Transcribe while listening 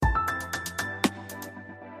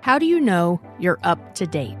How do you know you're up to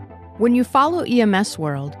date? When you follow EMS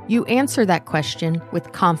World, you answer that question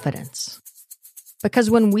with confidence. Because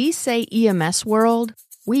when we say EMS World,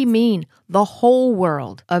 we mean the whole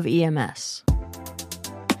world of EMS.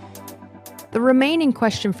 The remaining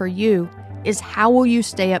question for you is, how will you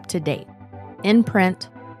stay up to date? In print,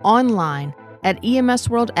 online, at EMS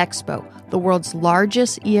World Expo, the world's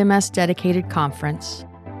largest EMS dedicated conference,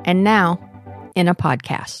 and now in a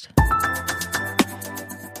podcast.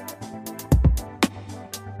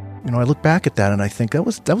 You know, I look back at that and I think that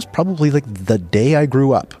was probably like the day I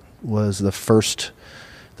grew up was the first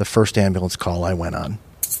ambulance call I went on.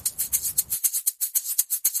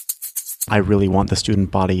 I really want the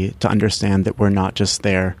student body to understand that we're not just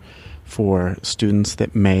there for students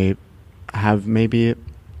that may have maybe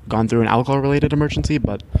gone through an alcohol-related emergency,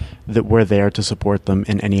 but that we're there to support them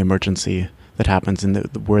in any emergency that happens, and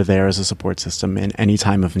that we're there as a support system in any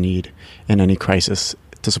time of need, in any crisis,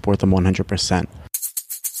 to support them 100%.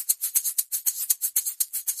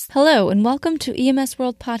 Hello, and welcome to EMS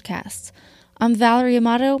World Podcasts. I'm Valerie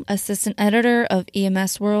Amato, Assistant Editor of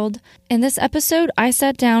EMS World. In this episode, I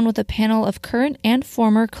sat down with a panel of current and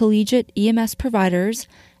former collegiate EMS providers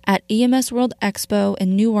at EMS World Expo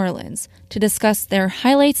in New Orleans to discuss their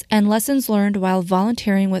highlights and lessons learned while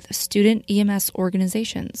volunteering with student EMS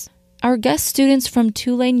organizations. Our guest students from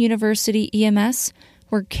Tulane University EMS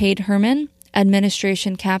were Cade Herman,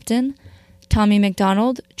 Administration Captain, Tommy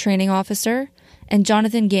McDonald, Training Officer, and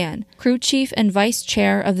Jonathan Gann, Crew Chief and Vice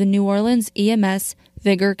Chair of the New Orleans EMS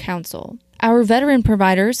Vigor Council. Our veteran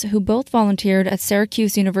providers, who both volunteered at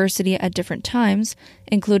Syracuse University at different times,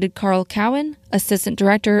 included Carl Cowan, Assistant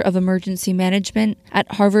Director of Emergency Management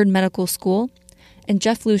at Harvard Medical School, and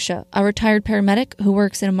Jeff Lucia, a retired paramedic who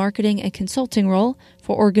works in a marketing and consulting role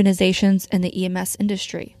for organizations in the EMS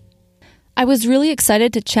industry. I was really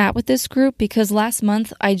excited to chat with this group because last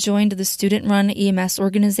month I joined the student-run EMS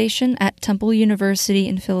organization at Temple University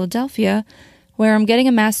in Philadelphia, where I'm getting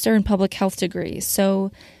a Master in Public Health degree.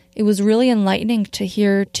 So it was really enlightening to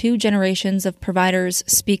hear two generations of providers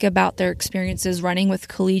speak about their experiences running with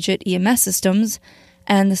collegiate EMS systems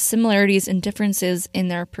and the similarities and differences in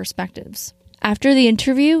their perspectives. After the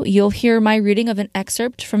interview, you'll hear my reading of an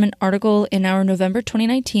excerpt from an article in our November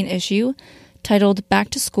 2019 issue titled Back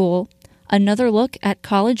to School: Another Look at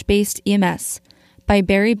College-Based EMS by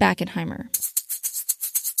Barry Backenheimer.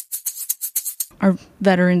 Our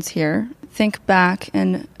veterans here, think back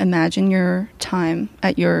and imagine your time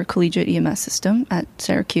at your collegiate EMS system at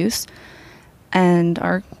Syracuse. And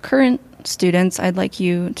our current students, I'd like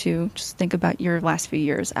you to just think about your last few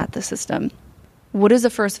years at the system. What is the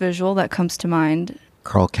first visual that comes to mind?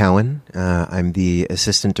 Carl Cowan. I'm the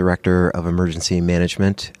Assistant Director of Emergency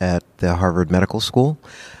Management at the Harvard Medical School,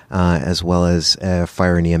 as well as a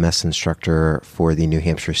Fire and EMS instructor for the New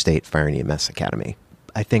Hampshire State Fire and EMS Academy.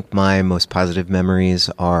 I think my most positive memories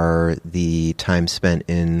are the time spent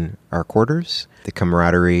in our quarters, the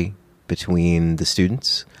camaraderie between the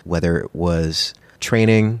students, whether it was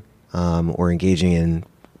training or engaging in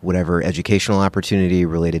whatever educational opportunity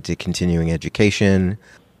related to continuing education,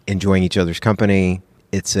 enjoying each other's company.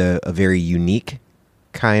 It's a very unique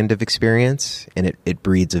kind of experience, and it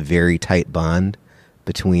breeds a very tight bond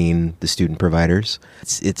between the student providers.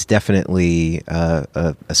 It's definitely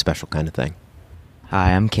a special kind of thing.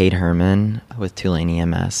 Hi, I'm Cade Herman with Tulane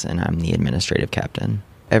EMS, and I'm the administrative captain.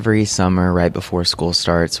 Every summer, right before school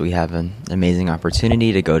starts, we have an amazing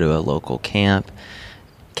opportunity to go to a local camp,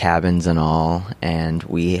 cabins and all, and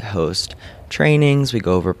we host trainings, we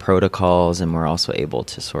go over protocols, and we're also able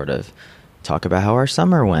to sort of talk about how our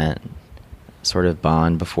summer went, sort of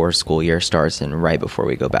bond before school year starts and right before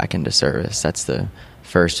we go back into service. That's the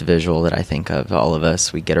first visual that I think of all of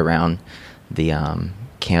us. We get around the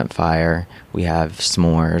campfire, we have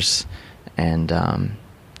s'mores, and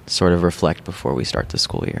sort of reflect before we start the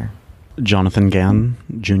school year. Jonathan Gann,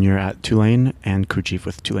 junior at Tulane and crew chief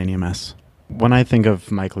with Tulane EMS. When I think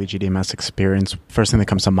of my collegiate EMS experience, first thing that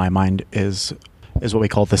comes to my mind is what we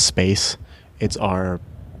call the space. It's our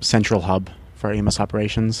central hub for our EMS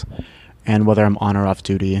operations. And whether I'm on or off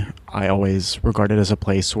duty, I always regard it as a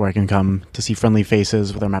place where I can come to see friendly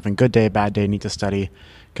faces, whether I'm having a good day, bad day, need to study.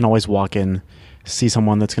 Can always walk in, see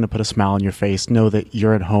someone that's going to put a smile on your face, know that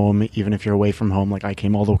you're at home, even if you're away from home. Like I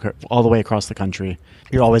came all the way across the country.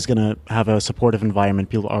 You're always going to have a supportive environment.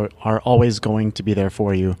 People are always going to be there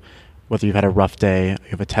for you. Whether you've had a rough day, you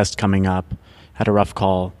have a test coming up, had a rough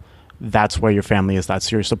call, that's where your family is.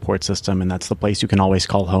 That's your support system, and that's the place you can always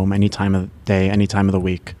call home any time of the day, any time of the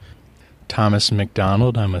week. Thomas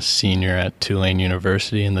McDonald. I'm a senior at Tulane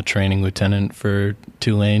University and the training lieutenant for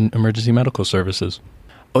Tulane Emergency Medical Services.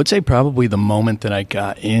 I would say probably the moment that I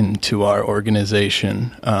got into our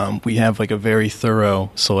organization. We have like a very thorough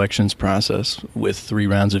selections process with 3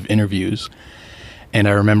 rounds of interviews. And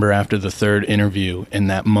I remember after the 3rd interview, in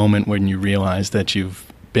that moment when you realize that you've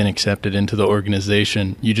been accepted into the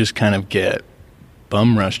organization, you just kind of get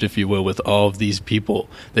bum rushed, if you will, with all of these people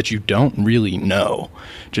that you don't really know,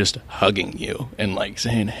 just hugging you and like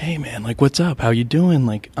saying, "Hey man, like what's up? How you doing?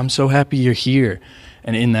 Like I'm so happy you're here."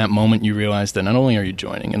 And in that moment you realize that not only are you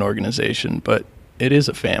joining an organization, but it is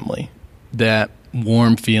a family. That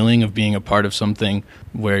warm feeling of being a part of something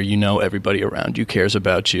where you know everybody around you cares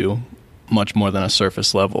about you much more than a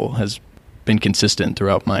surface level has been consistent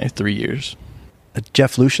throughout my 3 years.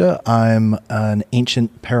 Jeff Lucia, I'm an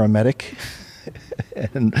ancient paramedic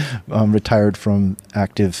and I'm retired from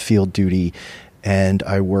active field duty, and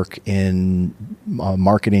I work in a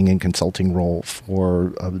marketing and consulting role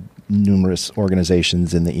for numerous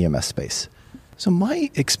organizations in the EMS space. So my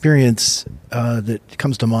experience that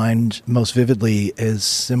comes to mind most vividly is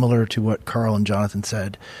similar to what Carl and Jonathan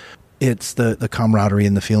said. It's the camaraderie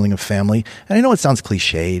and the feeling of family. And I know it sounds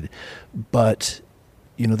cliched, but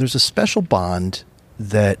you know, there's a special bond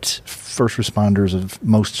that first responders of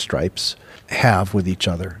most stripes have with each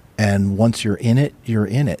other. And once you're in it, you're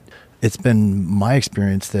in it. It's been my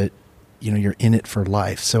experience that, you know, you're in it for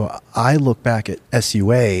life. So I look back at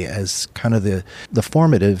SUA as kind of the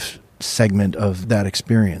formative segment of that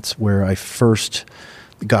experience where I first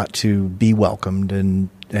got to be welcomed and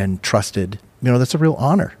trusted. You know, that's a real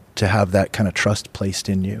honor to have that kind of trust placed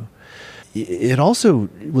in you. It also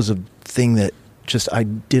was a thing that just I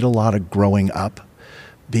did a lot of growing up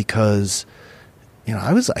because, you know,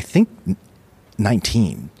 I was, I think,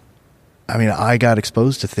 19. I mean, I got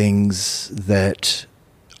exposed to things that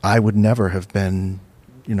I would never have been,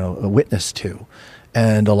 you know, a witness to.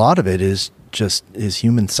 And a lot of it is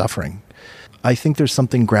human suffering. I think there's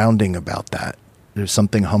something grounding about that. There's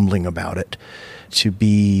something humbling about it. To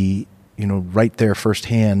be, you know, right there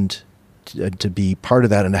firsthand, to be part of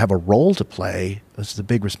that and to have a role to play, this is a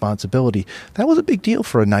big responsibility. That was a big deal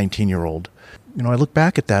for a 19-year-old. You know, I look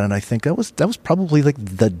back at that and I think that was probably like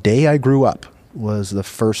the day I grew up was the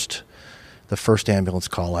first ambulance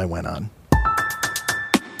call I went on.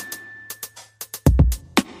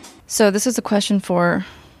 So this is a question for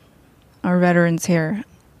our veterans here.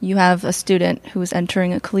 You have a student who is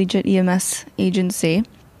entering a collegiate EMS agency.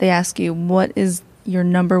 They ask you, what is your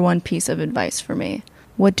number one piece of advice for me?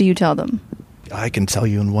 What do you tell them? I can tell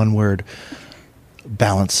you in one word: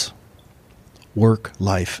 balance.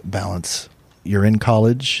 Work-life balance. You're in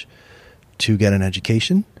college to get an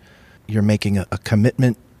education. You're making a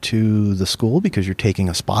commitment to the school because you're taking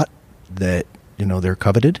a spot that, you know, they're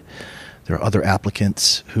coveted. There are other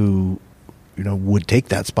applicants who, you know, would take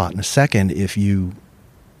that spot in a second if you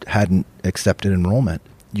hadn't accepted enrollment.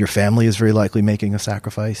 Your family is very likely making a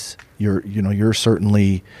sacrifice. You're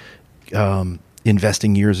certainly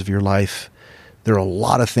investing years of your life. There are a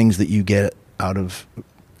lot of things that you get out of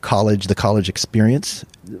college, the college experience,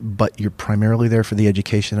 but you're primarily there for the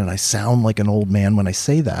education. And I sound like an old man when I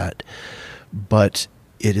say that, but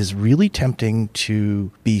it is really tempting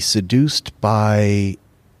to be seduced by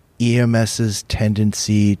EMS's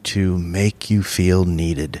tendency to make you feel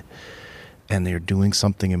needed, and they're doing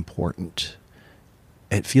something important.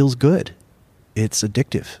 It feels good. It's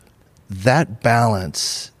addictive. That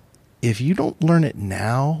balance, if you don't learn it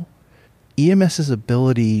now, EMS's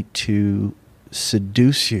ability to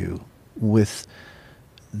seduce you with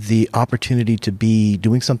the opportunity to be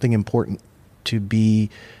doing something important, to be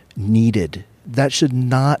needed, that should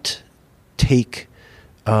not take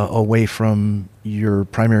away from your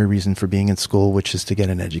primary reason for being in school, which is to get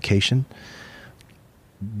an education.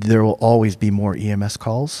 There will always be more EMS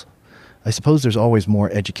calls. I suppose there's always more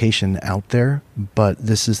education out there, but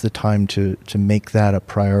this is the time to make that a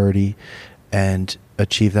priority and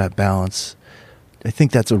achieve that balance. I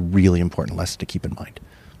think that's a really important lesson to keep in mind.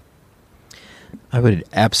 I would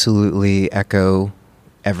absolutely echo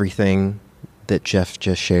everything that Jeff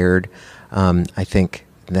just shared. I think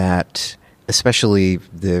that especially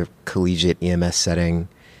the collegiate EMS setting,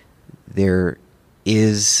 there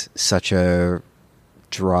is such a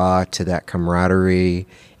draw to that camaraderie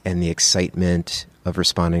and the excitement of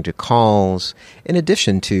responding to calls, in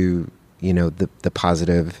addition to, you know, the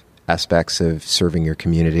positive aspects of serving your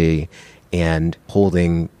community and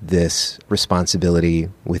holding this responsibility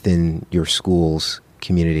within your school's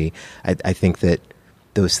community. I think that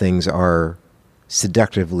those things are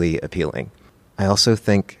seductively appealing. I also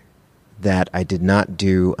think that I did not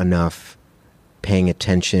do enough paying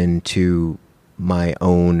attention to my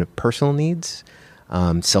own personal needs.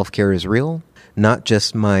 Self-care is real, not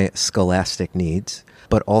just my scholastic needs,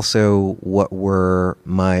 but also what were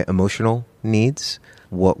my emotional needs,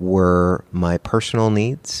 what were my personal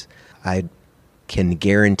needs. I can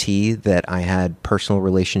guarantee that I had personal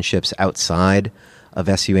relationships outside of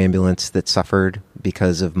SU Ambulance that suffered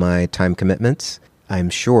because of my time commitments. I'm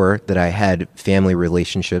sure that I had family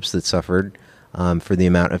relationships that suffered for the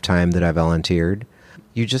amount of time that I volunteered.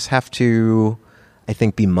 You just have to, I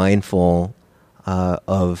think, be mindful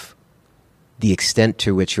of the extent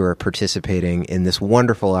to which you are participating in this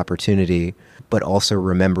wonderful opportunity, but also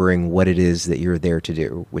remembering what it is that you're there to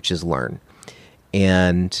do, which is learn.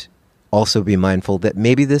 And also be mindful that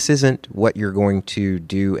maybe this isn't what you're going to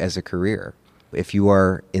do as a career. If you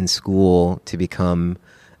are in school to become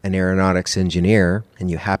an aeronautics engineer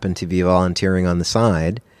and you happen to be volunteering on the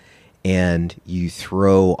side and you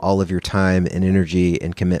throw all of your time and energy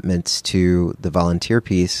and commitments to the volunteer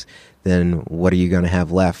piece, then what are you going to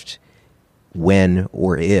have left when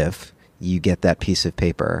or if you get that piece of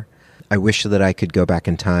paper? I wish that I could go back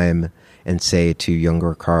in time and say to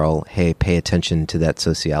younger Carl, hey, pay attention to that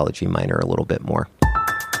sociology minor a little bit more.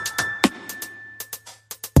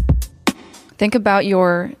 Think about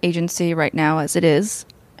your agency right now as it is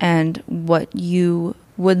and what you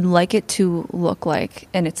would like it to look like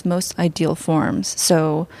in its most ideal forms.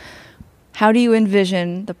 So how do you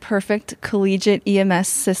envision the perfect collegiate EMS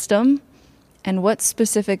system, and what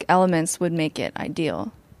specific elements would make it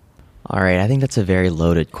ideal? All right, I think that's a very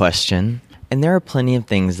loaded question. And there are plenty of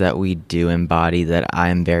things that we do embody that I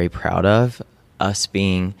am very proud of. Us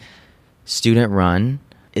being student-run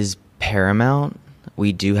is paramount.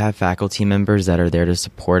 We do have faculty members that are there to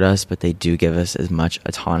support us, but they do give us as much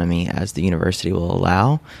autonomy as the university will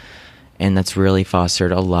allow. And that's really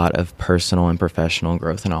fostered a lot of personal and professional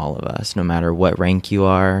growth in all of us. No matter what rank you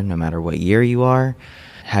are, no matter what year you are,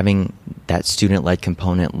 having that student-led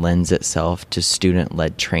component lends itself to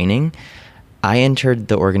student-led training. I entered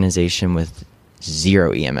the organization with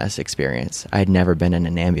zero EMS experience. I had never been in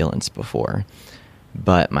an ambulance before,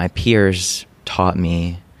 but my peers taught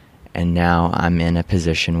me, and now I'm in a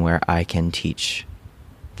position where I can teach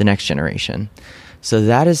the next generation. So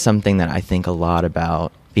that is something that I think a lot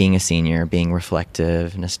about being a senior, being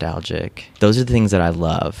reflective, nostalgic. Those are the things that I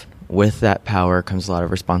love. With that power comes a lot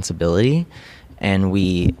of responsibility, and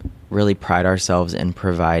we really pride ourselves in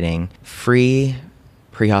providing free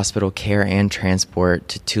pre-hospital care and transport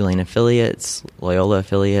to Tulane affiliates, Loyola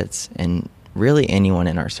affiliates, and really anyone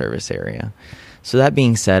in our service area. So that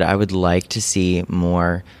being said, I would like to see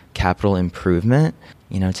more capital improvement,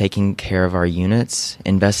 taking care of our units,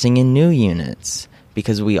 investing in new units,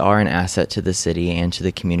 because we are an asset to the city and to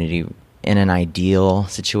the community. In an ideal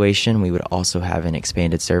situation, we would also have an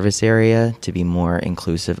expanded service area to be more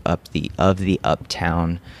inclusive of the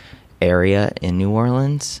uptown area in New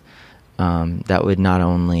Orleans. That would not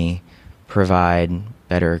only provide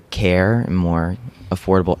better care and more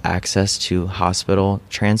affordable access to hospital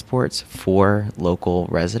transports for local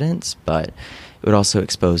residents, but it would also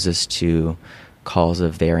expose us to calls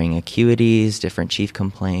of varying acuities, different chief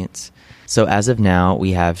complaints. So as of now,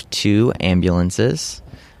 we have 2 ambulances.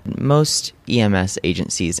 Most EMS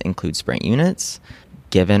agencies include Sprint units.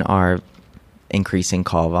 Given our increasing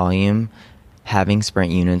call volume, having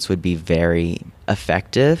Sprint units would be very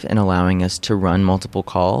effective in allowing us to run multiple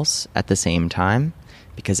calls at the same time,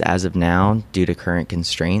 because as of now, due to current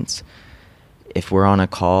constraints, if we're on a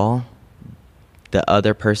call, the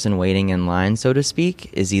other person waiting in line, so to speak,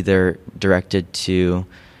 is either directed to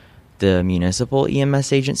the municipal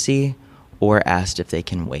EMS agency or asked if they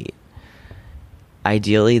can wait.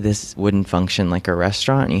 Ideally, this wouldn't function like a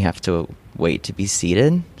restaurant. You have to wait to be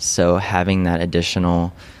seated. So having that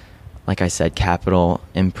additional, like I said, capital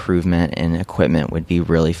improvement in equipment would be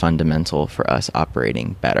really fundamental for us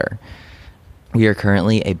operating better. We are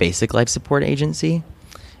currently a basic life support agency,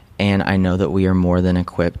 and I know that we are more than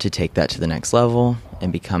equipped to take that to the next level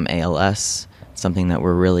and become ALS, something that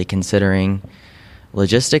we're really considering.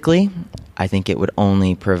 Logistically, I think it would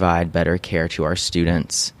only provide better care to our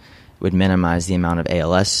students, would minimize the amount of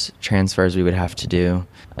ALS transfers we would have to do.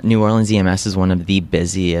 New Orleans EMS is one of the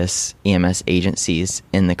busiest EMS agencies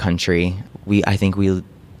in the country. I think we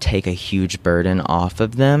take a huge burden off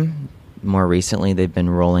of them. More recently, they've been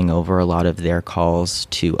rolling over a lot of their calls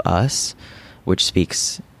to us, which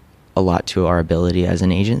speaks a lot to our ability as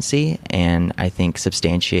an agency, and I think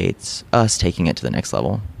substantiates us taking it to the next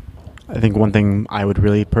level. I think one thing I would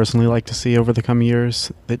really personally like to see over the coming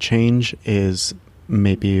years that change is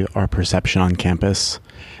maybe our perception on campus.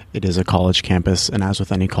 It is a college campus, and as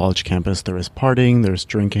with any college campus, there is partying, there's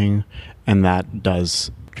drinking, and that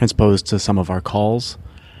does transpose to some of our calls.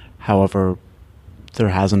 However, there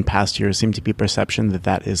has in past years seemed to be perception that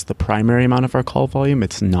that is the primary amount of our call volume.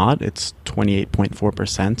 It's not. It's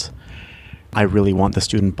 28.4%. I really want the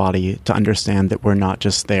student body to understand that we're not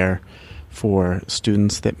just there for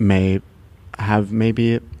students that may have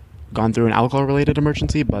maybe gone through an alcohol-related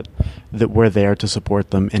emergency, but that we're there to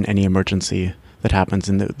support them in any emergency that happens,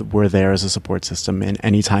 and that we're there as a support system in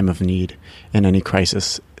any time of need, in any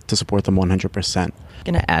crisis, to support them 100%. I'm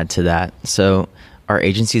going to add to that. So our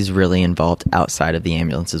agency is really involved outside of the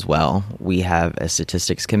ambulance as well. We have a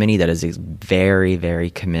statistics committee that is very, very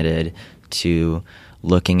committed to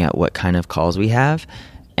looking at what kind of calls we have,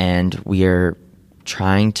 and we are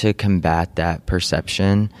trying to combat that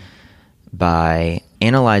perception by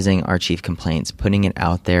analyzing our chief complaints, putting it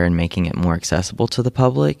out there and making it more accessible to the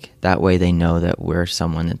public. That way they know that we're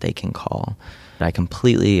someone that they can call. I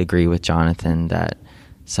completely agree with Jonathan that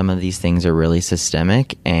some of these things are really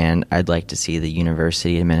systemic, and I'd like to see the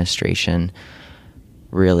university administration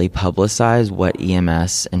really publicize what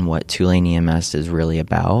EMS and what Tulane EMS is really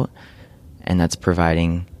about, and that's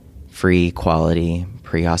providing free, quality,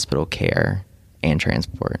 pre-hospital care and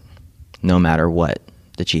transport, no matter what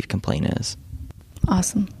the chief complaint is.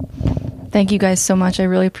 Awesome. Thank you guys so much. I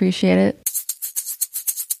really appreciate it.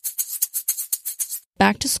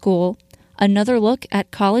 Back to School, another look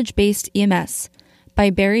at college-based EMS by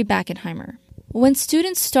Barry Backenheimer. When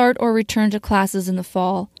students start or return to classes in the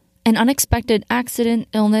fall, an unexpected accident,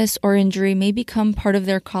 illness, or injury may become part of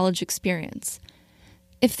their college experience.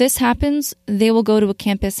 If this happens, they will go to a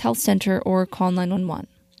campus health center or call 911.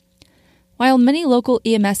 While many local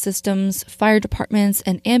EMS systems, fire departments,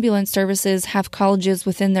 and ambulance services have colleges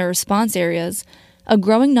within their response areas, a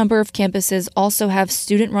growing number of campuses also have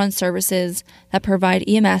student-run services that provide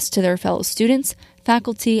EMS to their fellow students,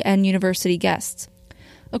 faculty, and university guests.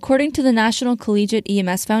 According to the National Collegiate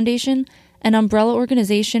EMS Foundation, an umbrella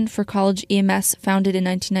organization for college EMS founded in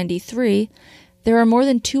 1993, there are more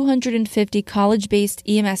than 250 college-based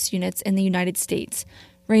EMS units in the United States,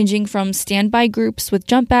 ranging from standby groups with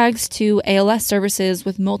jump bags to ALS services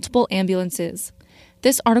with multiple ambulances.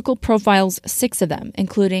 This article profiles 6 of them,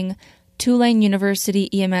 including Tulane University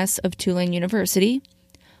EMS of Tulane University,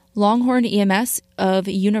 Longhorn EMS of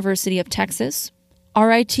University of Texas,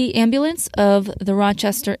 RIT Ambulance of the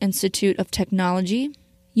Rochester Institute of Technology,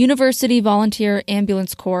 University Volunteer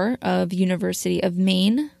Ambulance Corps of University of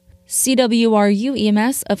Maine, CWRU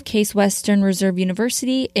EMS of Case Western Reserve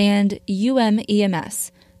University, and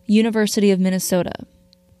UM-EMS, University of Minnesota.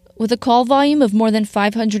 With a call volume of more than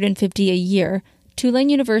 550 a year, Tulane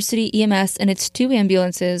University EMS and its 2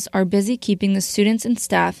 ambulances are busy keeping the students and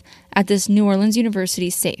staff at this New Orleans university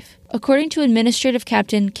safe. According to Administrative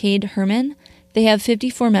Captain Cade Herman, they have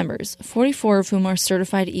 54 members, 44 of whom are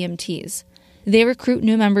certified EMTs. They recruit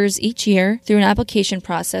new members each year through an application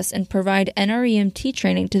process and provide NREMT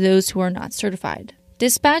training to those who are not certified.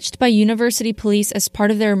 Dispatched by University Police as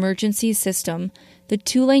part of their emergency system, the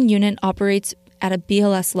Tulane unit operates at a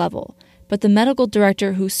BLS level, but the medical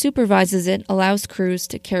director who supervises it allows crews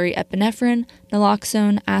to carry epinephrine,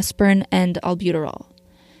 naloxone, aspirin, and albuterol.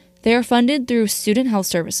 They are funded through Student Health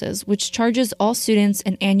Services, which charges all students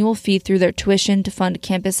an annual fee through their tuition to fund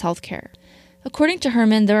campus health care. According to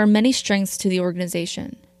Herman, there are many strengths to the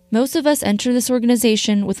organization. Most of us enter this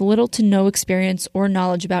organization with little to no experience or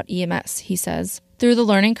knowledge about EMS, he says. Through the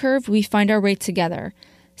learning curve, we find our way together,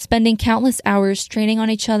 spending countless hours training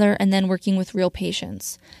on each other and then working with real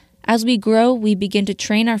patients. As we grow, we begin to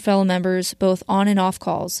train our fellow members both on and off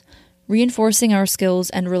calls, reinforcing our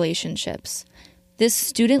skills and relationships. This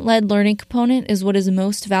student-led learning component is what is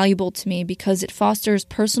most valuable to me because it fosters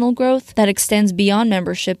personal growth that extends beyond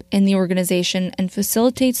membership in the organization and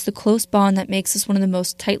facilitates the close bond that makes us one of the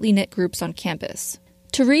most tightly knit groups on campus.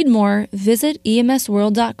 To read more, visit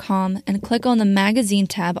emsworld.com and click on the magazine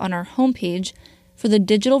tab on our homepage for the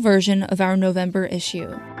digital version of our November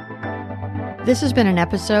issue. This has been an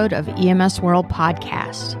episode of EMS World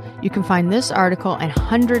Podcast. You can find this article and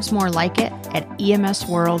hundreds more like it at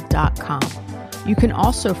emsworld.com. You can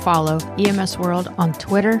also follow EMS World on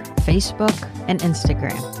Twitter, Facebook, and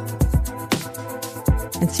Instagram.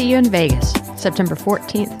 And see you in Vegas, September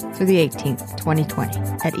 14th through the 18th, 2020,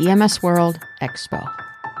 at EMS World Expo.